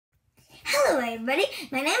Hello everybody,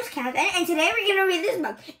 my name's Catherine, and today we're going to read this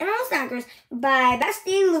book, Snackers by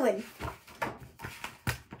Betsy Lewin.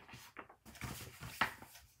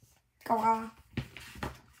 Koala.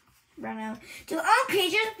 Bruno. To all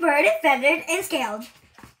creatures, bird, feathered, and scaled.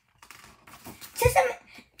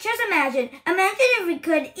 Just imagine if we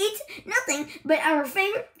could eat nothing but our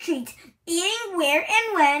favorite treat, eating where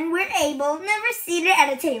and when we're able, never seated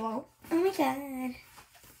at a table. Oh my god.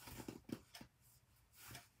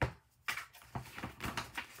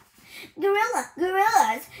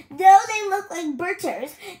 Gorillas, though they look like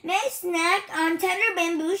birchers, may snack on tender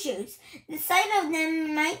bamboo shoots. The sight of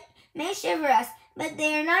them may shiver us, but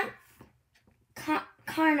they are not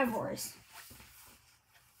carnivores.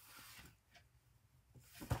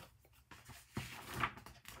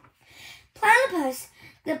 Platypus.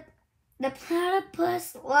 The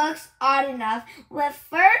platypus looks odd enough, with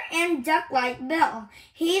fur and duck-like bill.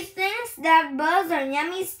 He thinks that bugs are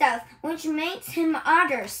yummy stuff, which makes him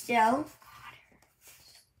odder still.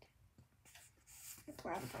 The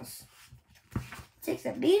platypus takes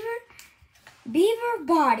a beaver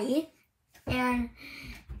body and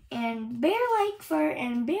bear-like fur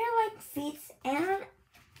and bear-like feet and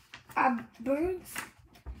a bird's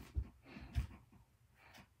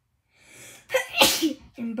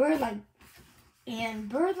and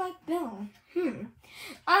bird-like bill.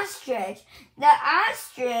 Ostrich. The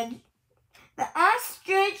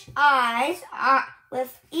ostrich eyes are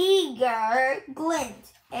with eager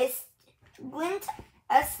glint a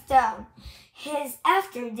stone. His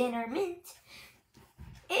after-dinner mint.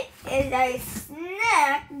 It is a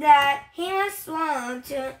snack that he must swallow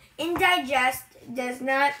to indigest does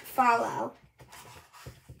not follow.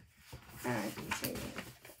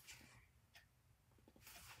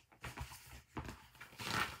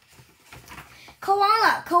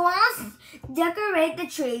 Koalas decorate the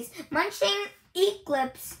trees, munching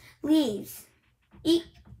eclipses leaves.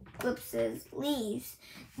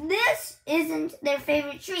 This isn't their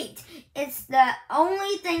favorite treat. It's the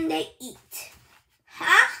only thing they eat.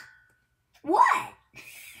 Huh? What?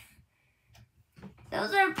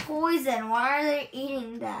 Those are poison. Why are they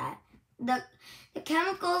eating that? The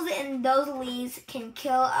chemicals in those leaves can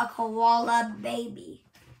kill a koala baby.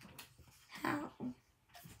 How?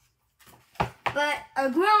 But a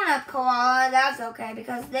grown-up koala, that's okay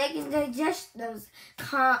because they can digest those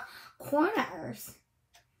corners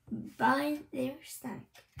by their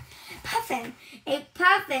stomach. Puffin. A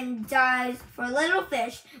puffin dives for little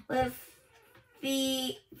fish with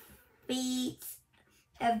feet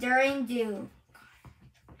of during dew.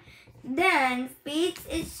 Then feeds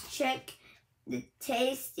its chick the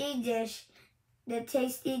tasty dish. The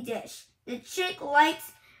chick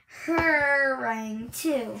likes hurrying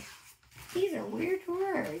too. These are weird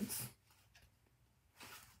words.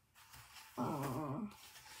 Oh.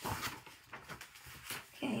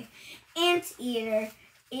 Okay. Anteater.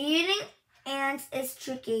 Eating ants is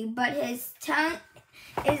tricky, but his tongue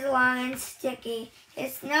is long and sticky.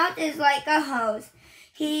 His snout is like a hose.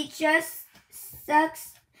 He just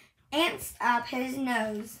sucks ants up his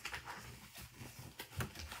nose.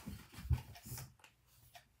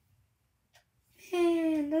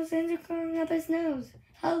 Man, those ants are crawling up his nose.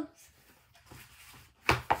 Hose.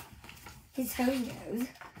 His hose nose.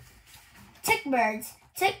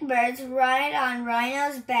 Tickbirds ride on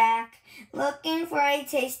rhino's back, looking for a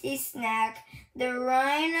tasty snack. The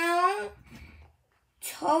rhino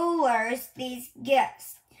tollers these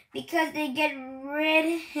gifts because they get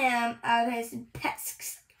rid him of his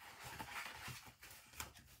pests.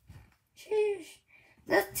 Sheesh.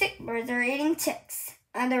 Those tickbirds are eating ticks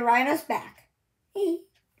on the rhino's back.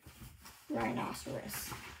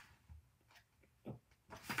 Rhinoceros.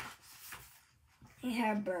 I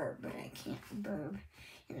had burp, but I can't burp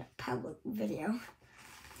in a public video.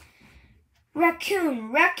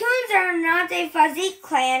 Raccoon. Raccoons are not a fuzzy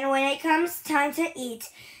clan when it comes time to eat.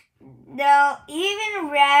 They'll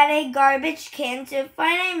even rat a garbage can to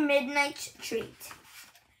find a midnight treat.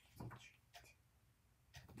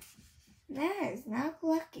 That is not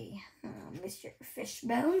lucky, Mr.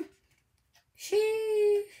 Fishbone.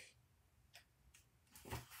 Sheesh.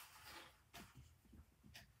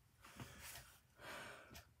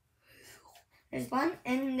 There's one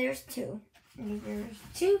and there's two. And there's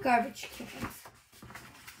two garbage cans.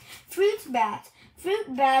 Fruit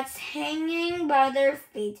bats hanging by their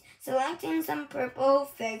feet, selecting some purple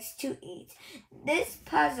figs to eat. This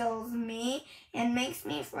puzzles me and makes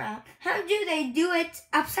me frown. How do they do it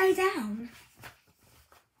upside down?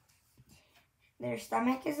 Their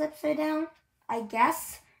stomach is upside down, I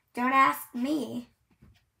guess. Don't ask me.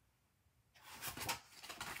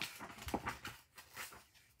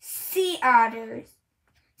 Sea otters.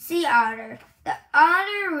 sea otter. The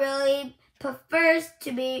otter really prefers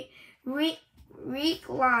to be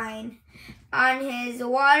reclined on his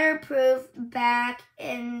waterproof back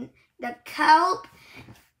in the kelp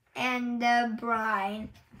and the brine.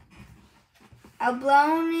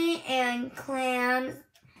 Abalone and clams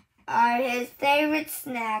are his favorite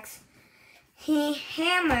snacks. He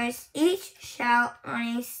hammers each shell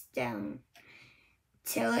on a stone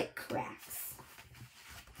till it cracks.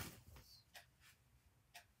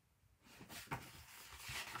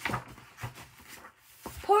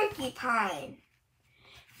 Porcupine.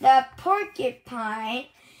 The porcupine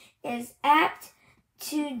is apt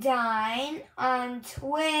to dine on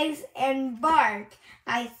twigs and bark.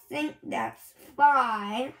 I think that's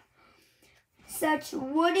fine. Such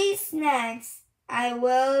woody snacks I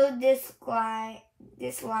will disline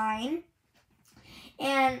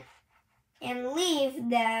and leave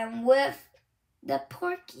them with the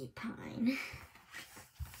porcupine.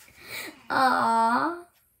 Aww.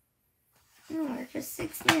 We're just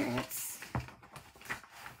 6 minutes.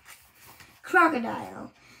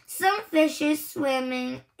 Crocodile. Some fishes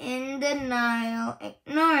swimming in the Nile,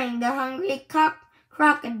 ignoring the hungry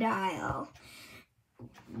crocodile.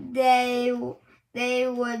 They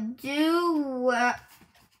would do well.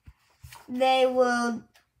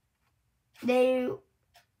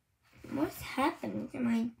 What's happening to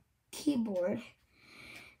my keyboard?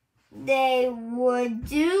 They would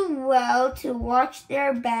do well to watch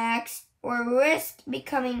their backs or risk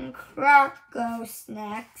becoming croco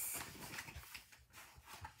snacks.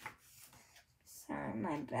 Sorry,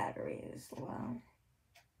 my battery is low.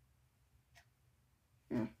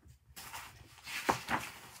 And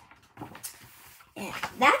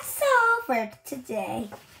that's all for today.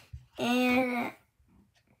 And,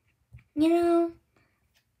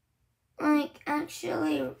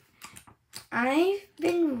 actually, I've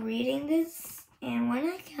been reading this, and when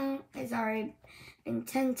I count, it's already been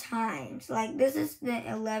 10 times. This is the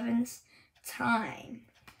 11th time.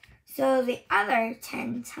 So the other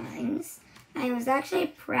 10 times, I was actually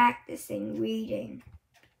practicing reading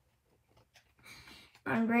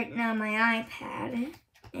right now on my iPad,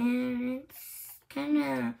 and it's kind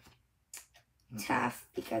of tough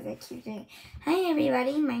because I keep saying, "Hi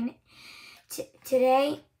everybody,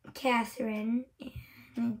 today Catherine,"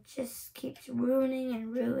 and it just keeps ruining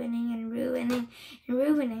and ruining and ruining and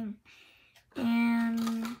ruining,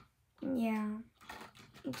 and yeah,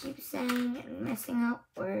 I keep saying and messing up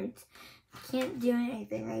words. I can't do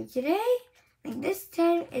anything. Like today, this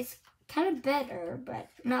time it's kind of better, but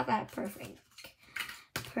not that perfect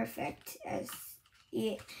as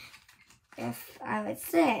if I would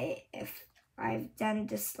say if I've done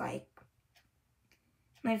this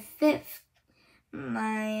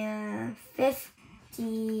my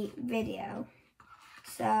 50 video.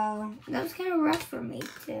 So that was kind of rough for me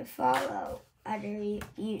to follow other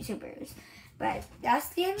YouTubers, but that's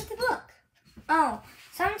the end of the book. Oh,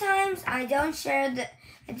 sometimes I don't show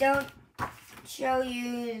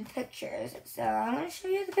you the pictures, so I'm going to show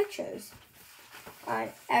you the pictures on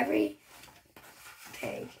every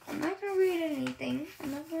page. I'm not going to read anything.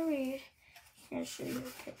 I'm not going to read. I'm going to show you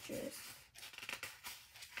the pictures.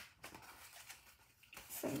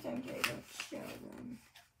 Sometimes I don't show them.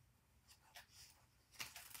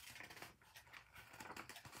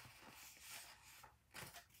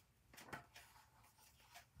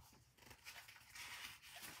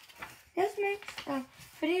 This makes the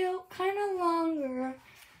video kind of longer,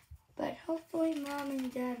 but hopefully Mom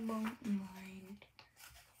and Dad won't mind.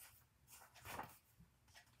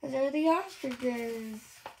 Because they're the ostriches.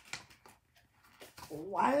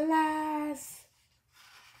 Koalas.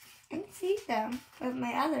 I can see them with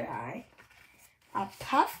my other eye. A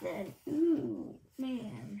puffin. Ooh,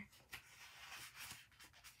 man.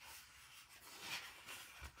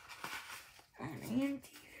 An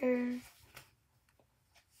anteater.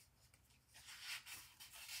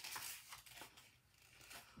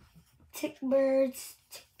 Tick birds.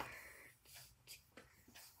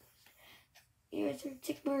 Here's our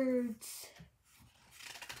tick birds.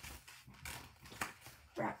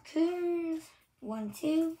 Raccoons. 1,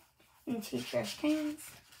 2. And 2 trash cans.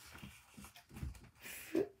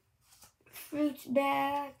 Fruit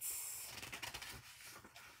bats.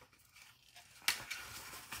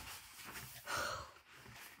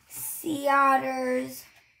 Sea otters.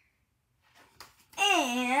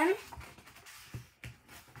 And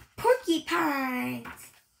porcupines.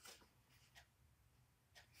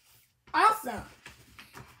 Also,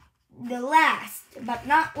 the last but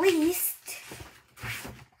not least,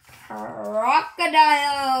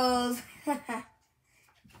 crocodiles.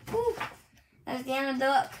 Ooh, that's the end of the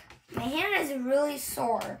book. My hand is really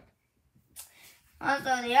sore.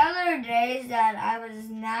 Also, the other days that I was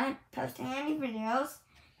not posting any videos,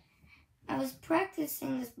 I was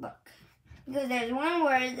practicing this book. Because there's one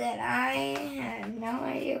word that I have no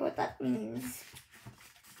idea what that means.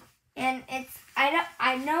 And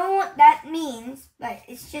I know what that means, but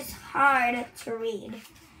it's just hard to read.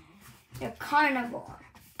 The carnivore.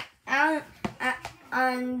 On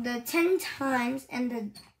the 10 times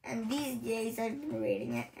and these days I've been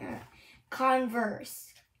reading it.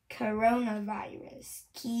 Converse, coronavirus,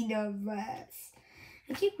 ketovirus.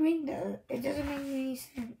 I keep reading those. It doesn't make any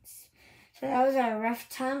sense. So that was a rough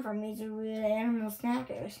time for me to read Animal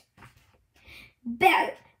Snackers.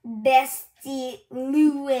 Betsy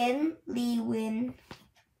Lewin.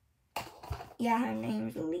 Yeah, her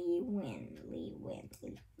name's Lewin.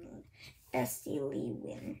 Betsy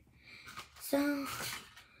Lewin. So,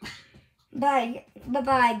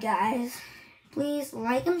 bye-bye, guys. Please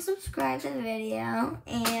like and subscribe to the video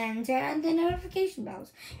and turn on the notification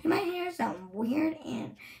bells. You might hear some weird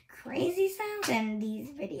and crazy sounds in these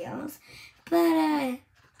videos, but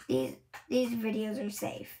these videos are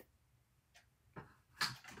safe.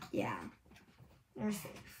 Yeah, they're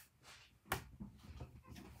safe.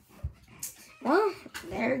 Well,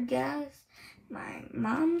 there goes my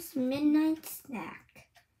mom's midnight snack.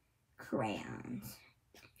 Crayons.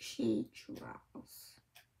 She draws.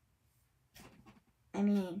 I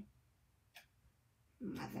mean,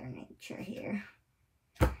 Mother Nature here.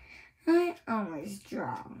 I always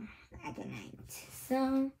draw at the night.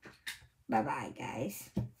 So, bye-bye, guys.